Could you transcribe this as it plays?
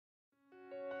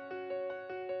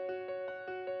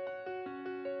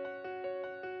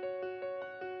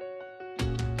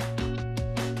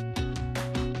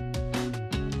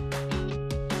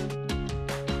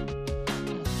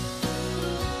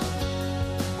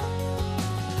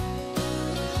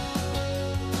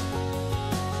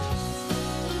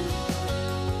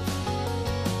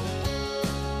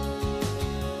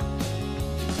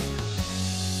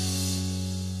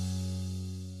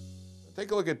Take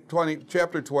a look at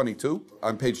chapter 22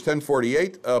 on page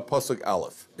 1048, Pasuk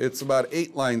Aleph. It's about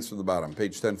 8 lines from the bottom,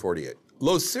 page 1048.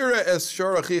 Lo sira es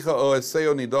shor achicha o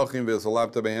eseo nidochim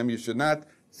v'esalabta behem. You should not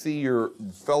see your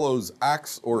fellow's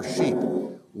ox or sheep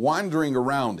wandering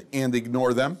around and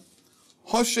ignore them.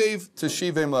 Hoshev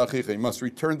teshivem la'achicha. You must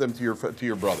return them to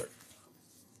your brother.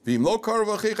 V'im lo karav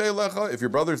achicha elecha. If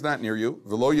your brother's not near you,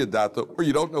 v'lo yadata, or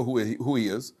you don't know who he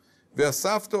is.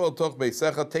 V'asafto al toch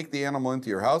beisecha. Take the animal into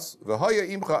your house. V'haya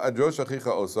imcha adrosh achicha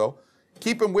oso.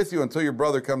 Keep him with you until your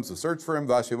brother comes to search for him,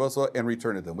 vashivoso, and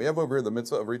return it to him. We have over here the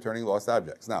mitzvah of returning lost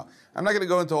objects. Now, I'm not going to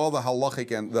go into all the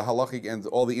halachic and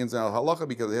all the ins and outs of halacha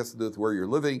because it has to do with where you're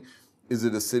living. Is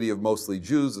it a city of mostly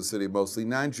Jews, a city of mostly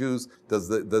non-Jews? Does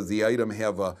the item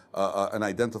have an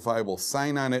identifiable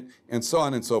sign on it, and so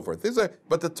on and so forth?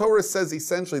 But the Torah says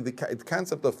essentially the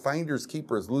concept of finders,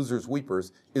 keepers, losers,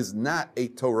 weepers is not a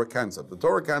Torah concept. The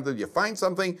Torah concept: you find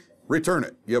something, return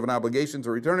it. You have an obligation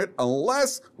to return it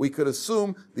unless we could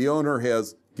assume the owner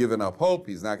has given up hope,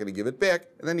 he's not going to give it back,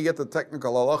 and then you get the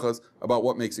technical halachas about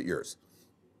what makes it yours.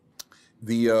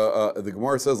 The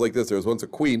Gemara says like this: there was once a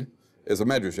queen, as a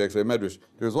medrash, actually a medrash,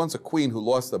 there was once a queen who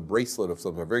lost a bracelet of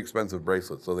something, a very expensive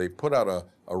bracelet. So they put out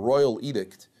a royal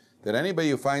edict that anybody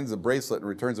who finds the bracelet and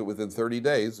returns it within 30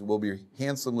 days will be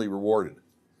handsomely rewarded.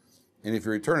 And if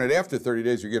you return it after 30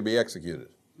 days, you're going to be executed.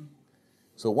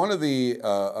 So one of the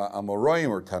Amoraim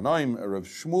or Tanaim, Rav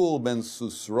Shmuel ben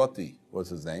Susrati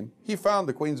was his name, he found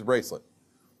the queen's bracelet.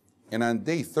 And on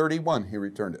day 31, he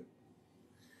returned it.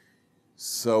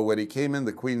 So when he came in,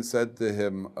 the queen said to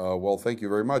him, well, thank you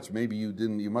very much. Maybe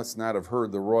you must not have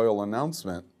heard the royal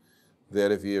announcement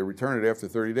that if you return it after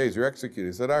 30 days, you're executed.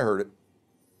 He said, I heard it.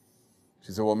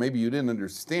 She said, well, maybe you didn't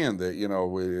understand that,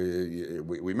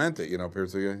 we meant it,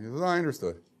 Pierce. He said, I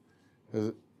understood.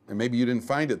 And maybe you didn't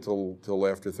find it till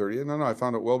after 30. No, I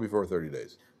found it well before 30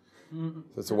 days.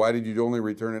 So why did you only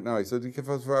return it now? He said, if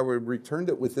I would have returned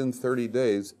it within 30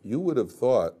 days, you would have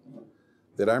thought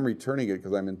that I'm returning it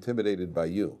because I'm intimidated by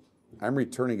you. I'm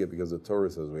returning it because the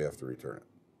Torah says we have to return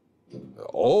it.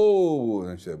 Oh,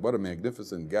 and she said, what a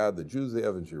magnificent God the Jews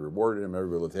have, and she rewarded him,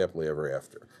 everybody lived happily ever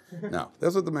after. Now,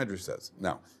 that's what the Medrash says.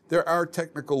 Now, there are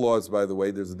technical laws, by the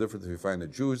way. There's a difference if you find a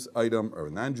Jewish item or a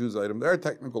non-Jewish item. There are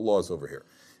technical laws over here.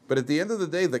 But at the end of the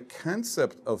day, the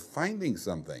concept of finding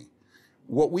something,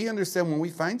 what we understand when we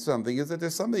find something is that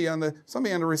there's somebody on the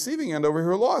receiving end over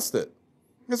here who lost it.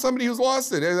 There's somebody who's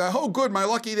lost it. Oh, good, my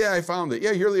lucky day, I found it.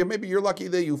 Yeah, maybe your lucky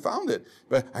day, you found it.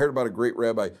 But I heard about a great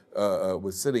rabbi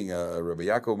was sitting, Rabbi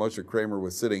Yaakov Moshe Kramer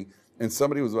was sitting, and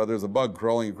there's a bug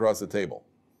crawling across the table.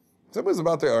 Somebody's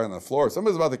about to, or on the floor,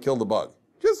 somebody's about to kill the bug.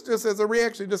 Just as a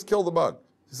reaction, just kill the bug.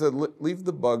 He said, leave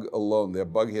the bug alone.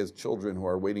 That bug has children who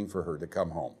are waiting for her to come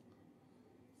home.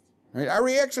 Right? Our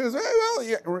reaction is, well,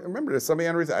 yeah, remember, there's somebody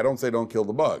on the I don't say don't kill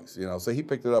the bugs, So he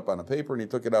picked it up on a paper and he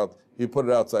took it out. He put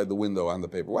it outside the window on the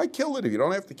paper. Why kill it if you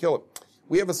don't have to kill it?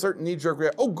 We have a certain knee-jerk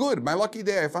reaction. Oh, good, my lucky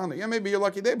day, I found it. Yeah, maybe your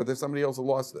lucky day, but there's somebody else who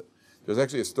lost it. There's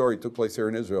actually a story that took place here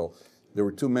in Israel. There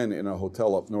were 2 men in a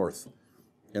hotel up north,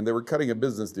 and they were cutting a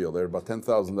business deal. They had about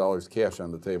 $10,000 cash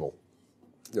on the table.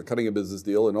 They're cutting a business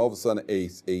deal, and all of a sudden,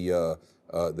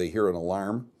 they hear an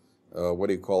alarm. What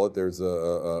do you call it? There's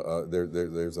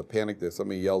a panic. There's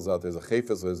somebody yells out. There's a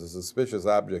chayfas. There's a suspicious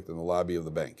object in the lobby of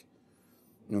the bank,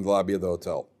 in the lobby of the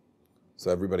hotel. So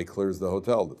everybody clears the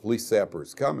hotel. The police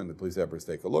sappers come, and the police sappers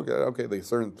take a look at it. Okay, they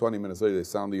turn 20 minutes later. They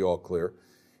sound the all clear,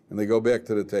 and they go back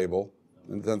to the table,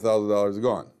 and $10,000 is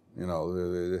gone.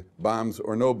 Bombs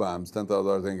or no bombs,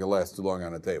 $10,000 ain't gonna last too long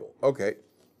on a table. Okay,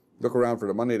 look around for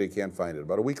the money. They can't find it.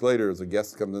 About a week later, as a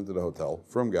guest comes into the hotel,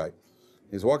 frum guy.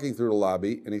 He's walking through the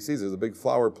lobby, and he sees there's a big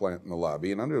flower plant in the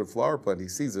lobby. And under the flower plant, he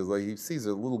sees a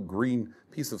little green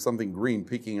piece of something green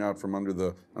peeking out from under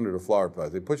the flower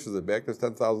pot. He pushes it back. There's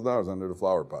 $10,000 under the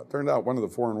flower pot. Turned out one of the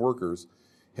foreign workers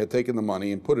had taken the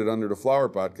money and put it under the flower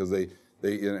pot because they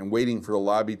waiting for the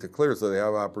lobby to clear so they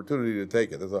have an opportunity to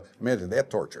take it. Imagine that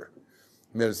torture.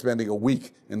 Imagine spending a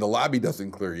week and the lobby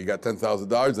doesn't clear. You got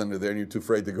 $10,000 under there and you're too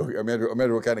afraid to go.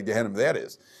 Imagine what kind of Gehenna that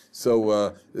is.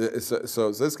 So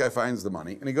this guy finds the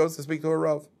money and he goes to speak to a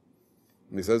Rav.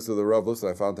 And he says to the Rav, listen,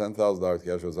 I found $10,000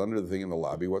 cash. It was under the thing in the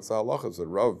lobby. What's the halacha? So the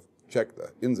Rav checked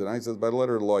the ins and outs. He says, by the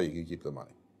letter of the law, you can keep the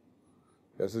money.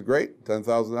 The guy says, great,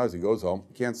 $10,000. He goes home.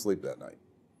 He can't sleep that night.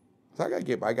 So I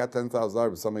got $10,000,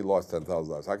 but somebody lost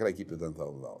 $10,000. How can I keep the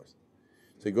 $10,000?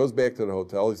 So he goes back to the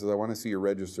hotel. He says, I want to see your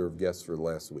register of guests for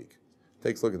last week.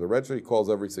 Takes a look at the register. He calls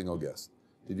every single guest.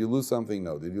 Did you lose something?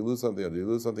 No. Did you lose something? No. Did you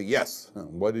lose something? Yes.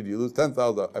 What did you lose?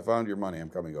 $10,000. I found your money. I'm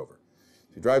coming over.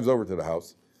 So he drives over to the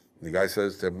house. And the guy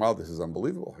says to him, wow, this is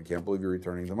unbelievable. I can't believe you're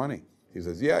returning the money. He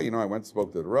says, yeah, I went and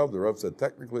spoke to the Rav. The Rav said,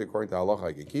 technically, according to halacha,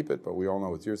 I can keep it, but we all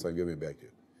know it's yours, so I'm giving it back to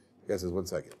you. The guy says, 1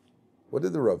 second. What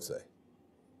did the Rav say?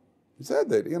 He said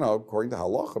that, according to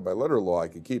halacha, by letter law, I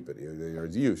could keep it.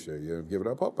 It's you, you give it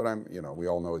up, but we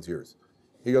all know it's yours.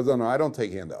 He goes, no, I don't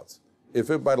take handouts. If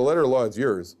by the letter law it's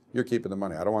yours, you're keeping the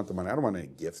money. I don't want the money. I don't want any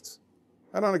gifts.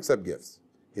 I don't accept gifts.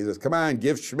 He says, come on,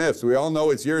 gift schmifts. We all know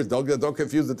it's yours. Don't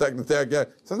confuse the technical. He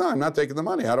says, no, I'm not taking the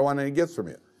money. I don't want any gifts from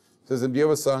you. He says, do you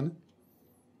have a son?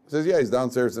 He says, yeah, he's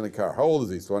downstairs in the car. How old is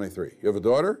he? He's 23. You have a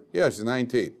daughter? Yeah, she's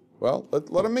 19. Well, let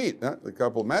them meet. The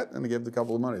couple met, and they gave the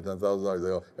couple of money,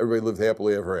 $10,000. Everybody lived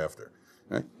happily ever after.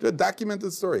 Right? Just document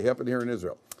the story. It happened here in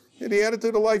Israel. And the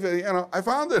attitude of life, I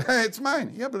found it. Hey, it's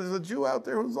mine. Yeah, but there's a Jew out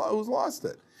there who's lost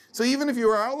it. So even if you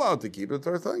are allowed to keep it,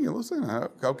 they're telling you, listen,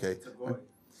 okay.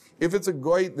 If it's a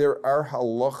goy, there are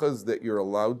halachas that you're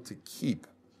allowed to keep.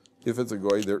 If it's a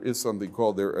goy, there is something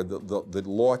called, the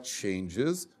law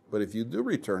changes, but if you do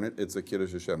return it, it's a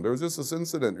Kiddush Hashem. There was just this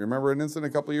incident. Remember an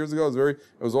incident a couple of years ago? It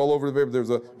was all over the paper. There was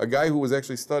a guy who was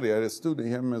actually studying. I had a student,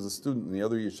 him as a student in the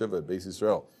other yeshiva at Beis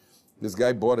Yisrael. This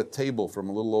guy bought a table from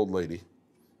a little old lady.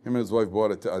 Him and his wife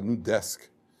bought a new desk,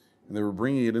 and they were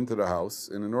bringing it into the house,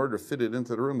 and in order to fit it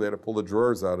into the room, they had to pull the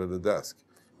drawers out of the desk.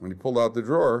 When he pulled out the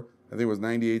drawer, I think it was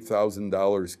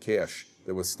 $98,000 cash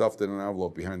that was stuffed in an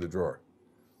envelope behind the drawer.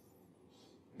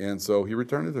 And so he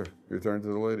returned it to her. He returned it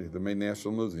to the lady. They made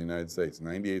national news in the United States.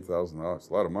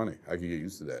 $98,000. A lot of money. I could get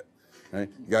used to that. Right?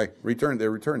 The guy returned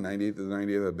 98 to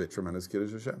 98. That'd be a tremendous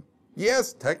Kiddush Hashem.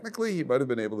 Yes, technically he might have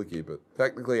been able to keep it.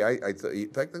 Technically,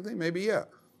 technically maybe yeah.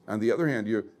 On the other hand,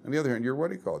 you're what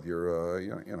do you call it?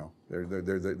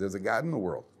 There's a God in the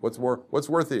world. What's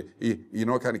worth it? You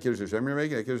know what kind of Kiddush Hashem you're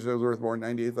making? A Kiddush Hashem is worth more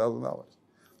than $98,000.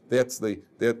 That's the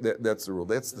rule.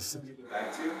 That's the.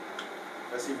 Back to?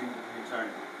 Let's see if you return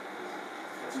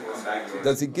it.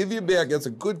 Does he give you back? That's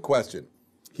a good question.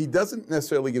 He doesn't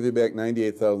necessarily give you back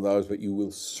 $98,000, but you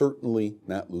will certainly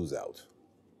not lose out.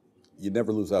 You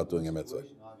never lose out doing a mitzvah.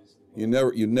 You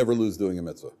never lose doing a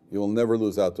mitzvah. You will never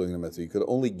lose out doing a mitzvah. You could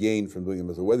only gain from doing a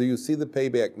mitzvah. Whether you see the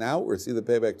payback now or see the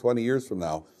payback 20 years from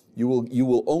now, you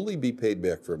will only be paid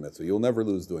back for a mitzvah. You'll never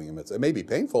lose doing a mitzvah. It may be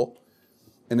painful,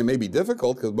 and it may be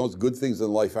difficult, because most good things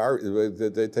in life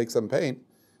they take some pain.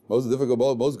 Most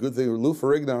good things. Lou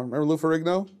Ferrigno, remember Lou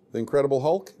Ferrigno, the Incredible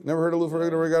Hulk? Never heard of Lou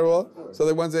Ferrigno? So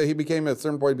at a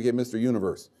certain point he became Mr.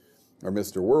 Universe, or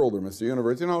Mr. World, or Mr.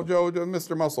 Universe. Joe,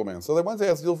 Mr. Muscle Man. So they once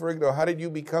asked Lou Ferrigno, how did you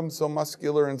become so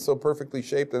muscular and so perfectly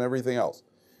shaped and everything else?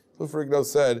 Lou Ferrigno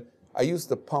said, I used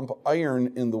to pump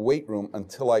iron in the weight room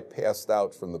until I passed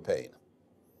out from the pain.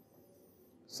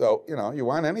 So, you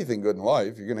want anything good in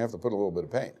life, you're going to have to put a little bit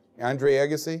of pain. Andre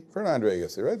Agassi, for Andre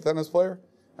Agassi, right? Tennis player?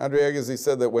 Andre Agassi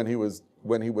said that when he was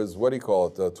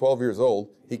 12 years old,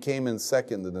 he came in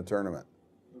second in the tournament.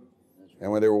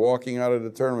 And when they were walking out of the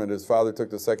tournament, his father took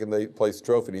the second place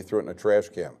trophy and he threw it in a trash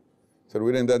can. Said,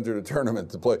 we didn't enter the tournament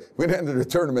to play. We didn't enter the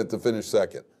tournament to finish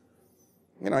second.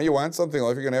 You want something in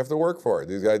life, you're going to have to work for it.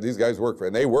 These guys work for it,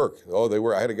 and they work. Oh, they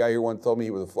work. I had a guy who once told me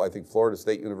he was, I think, Florida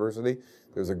State University.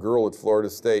 There's a girl at Florida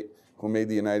State who made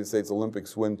the United States Olympic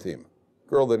swim team.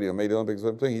 Girl that made the Olympic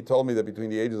swim team. He told me that between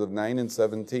the ages of 9 and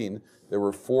 17, there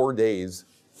were 4 days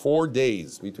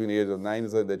between the ages of 9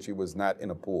 and 17 that she was not in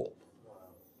a pool.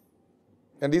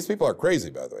 And these people are crazy,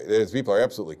 by the way. These people are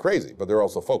absolutely crazy, but they're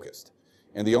also focused.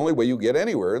 And the only way you get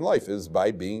anywhere in life is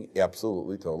by being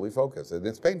absolutely, totally focused. And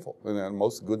it's painful. And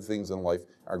most good things in life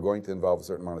are going to involve a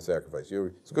certain amount of sacrifice.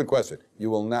 It's a good question. You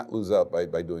will not lose out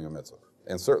by doing a mitzvah.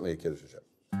 And certainly a Kiddush Hashem.